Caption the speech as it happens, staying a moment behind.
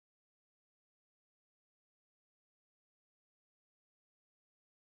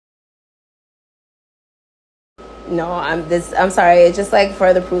No, I'm sorry. It just like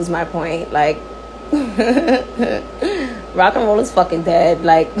further proves my point. Like, rock and roll is fucking dead.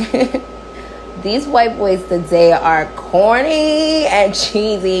 Like, these white boys today are corny and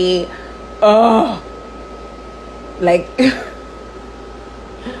cheesy. Ugh. Like,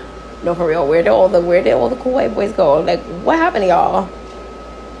 no, for real. Where did all the cool white boys go? Like, what happened to y'all?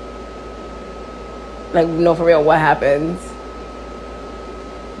 Like, no, for real. What happened?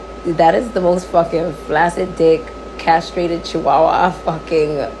 That is the most fucking flaccid dick, castrated chihuahua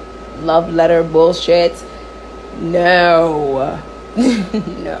fucking love letter bullshit. No.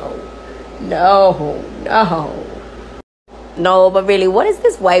 No, but really, what is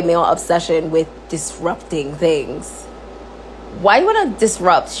this white male obsession with disrupting things? Why you want to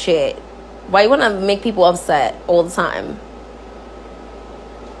disrupt shit? Why you want to make people upset all the time?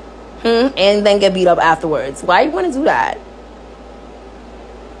 And then get beat up afterwards. Why you want to do that?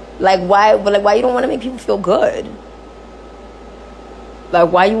 Why you don't want to make people feel good?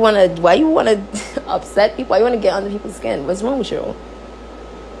 Like, why you want to upset people? Why you want to get under people's skin? What's wrong with you?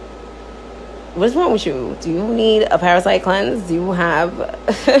 What's wrong with you? Do you need a parasite cleanse? Do you have,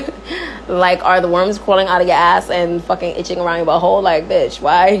 are the worms crawling out of your ass and fucking itching around your butthole? Like, bitch,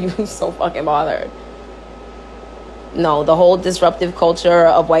 why are you so fucking bothered? No, the whole disruptive culture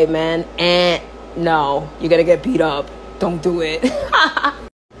of white men, no, you're gonna get beat up. Don't do it.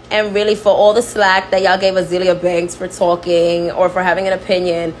 And really, for all the slack that y'all gave Azealia Banks for talking or for having an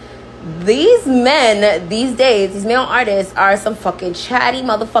opinion, these men these days, these male artists, are some fucking chatty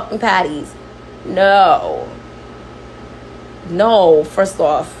motherfucking patties. No, first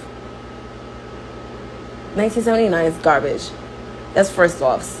off, 1979 is garbage. That's first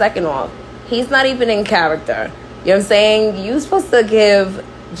off. Second off, he's not even in character. You know what I'm saying? You're supposed to give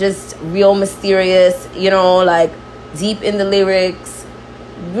just real mysterious, deep in the lyrics.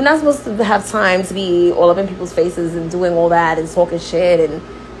 You're not supposed to have time to be all up in people's faces and doing all that and talking shit and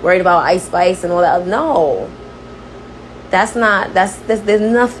worried about Ice Spice and all that. No. There's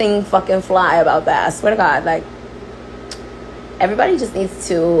nothing fucking fly about that. I swear to God. Like, everybody just needs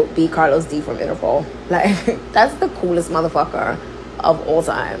to be Carlos D from Interpol. Like, that's the coolest motherfucker of all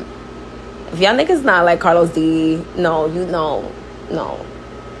time. If y'all niggas not like Carlos D, no.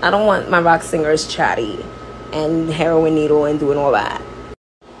 I don't want my rock singers chatty and heroin needle and doing all that.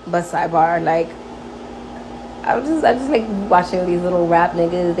 But sidebar, like, I just like watching these little rap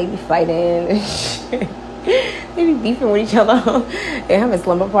niggas. They be fighting. They be beefing with each other. They having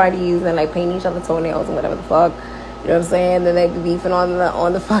slumber parties and like painting each other's toenails and whatever the fuck. You know what I'm saying? Then they be beefing on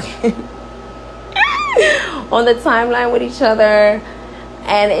the fucking on the timeline with each other.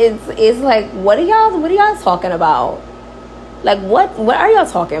 And it's like, what are y'all talking about? Like, what are y'all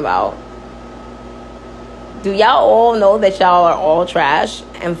talking about? Do y'all all know that y'all are all trash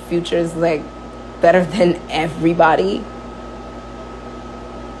and Future's like better than everybody?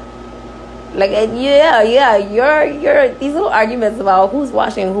 Like, yeah, you're these little arguments about who's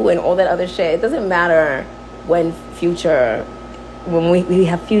watching who and all that other shit. It doesn't matter when we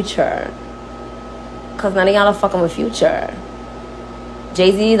have Future, cause none of y'all are fucking with Future.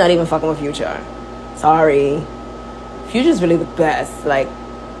 Jay-Z not even fucking with Future. Sorry, Future's really the best. Like,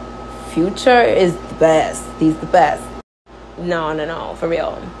 Future is the best. He's the best. No, for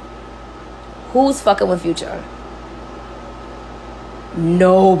real. Who's fucking with Future?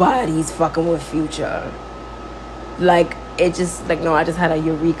 Nobody's fucking with Future. Like, it just, like, no, I just had a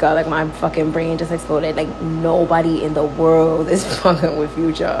eureka. Like, my fucking brain just exploded. Like, nobody in the world is fucking with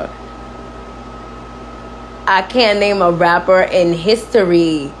Future. I can't name a rapper in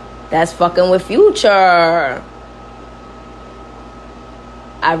history that's fucking with Future.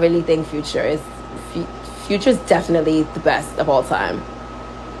 I really think Future's definitely the best of all time.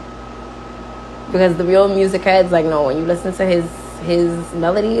 Because the real music heads, like, no, when you listen to his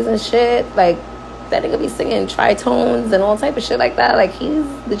melodies and shit, like, that nigga be singing tritones and all type of shit like that. Like, he's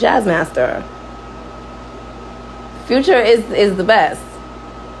the jazz master. Future is the best.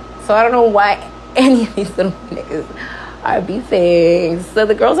 So I don't know why any of these little niggas are beefing. So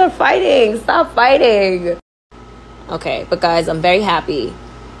the girls are fighting. Stop fighting. Okay, but guys, I'm very happy.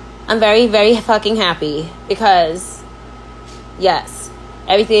 I'm very, very fucking happy because, yes,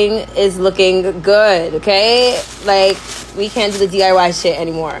 everything is looking good, okay? Like, we can't do the DIY shit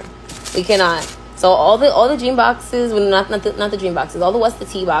anymore. We cannot. So all the dream boxes, well, not the dream boxes, all the What's the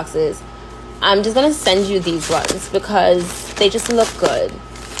Tea boxes, I'm just gonna send you these ones because they just look good.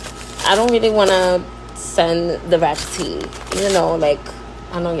 I don't really want to send the ratchet tea, you know, like,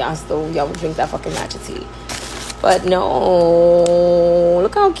 I know y'all would drink that fucking ratchet tea. But no,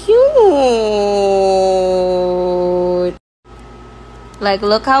 look how cute. Like,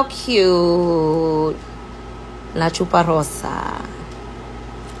 look how cute. La Chuparosa.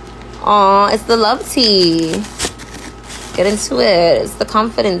 Aw, it's the love tea. Get into it. It's the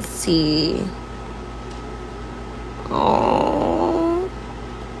confidence tea. Oh,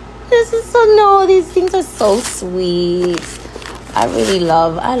 this is so, no, these things are so sweet. I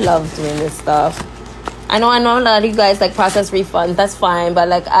love doing this stuff. I know a lot of you guys like process refunds. That's fine, but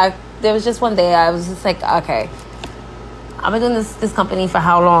like there was just one day I was just like, okay, I've been doing this company for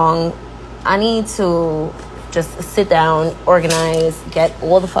how long? I need to just sit down, organize, get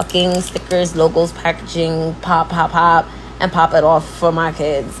all the fucking stickers, logos, packaging, pop, and pop it off for my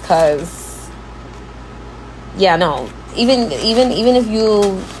kids. Cause yeah, no, even if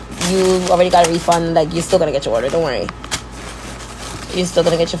you already got a refund, like you're still gonna get your order. Don't worry, you're still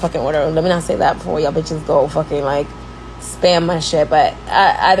gonna get your fucking order. Let me not say that before y'all bitches go fucking like spam my shit. But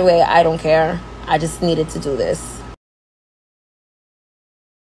either way, I don't care. I just needed to do this.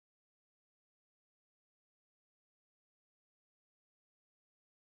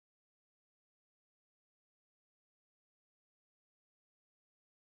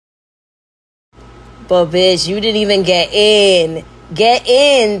 But bitch, you didn't even get in. Get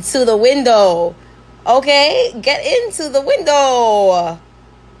into the window. Okay? Get into the window.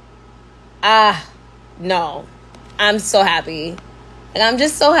 No. I'm so happy. And I'm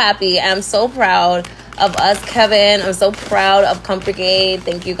just so happy. I'm so proud of us, Kevin. I'm so proud of Comfortgate.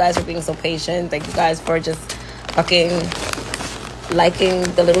 Thank you guys for being so patient. Thank you guys for just fucking liking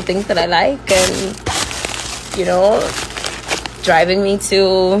the little things that I like. And, you know, driving me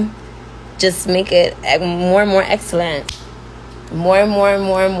to just make it more and more excellent. More and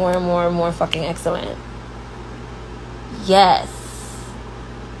more fucking excellent. Yes.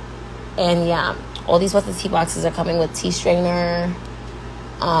 And yeah, all these What's the Tea boxes are coming with tea strainer.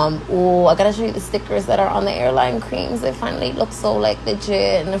 Oh, I gotta show you the stickers that are on the airline creams. They finally look so like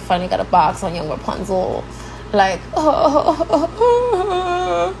legit, and I finally got a box on Young Rapunzel. Like, oh.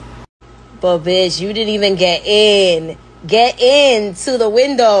 But bitch, you didn't even get in. Get into the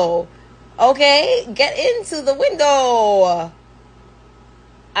window. Okay? Get into the window.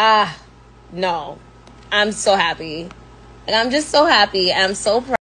 No. I'm so happy. And I'm just so happy. I'm so proud.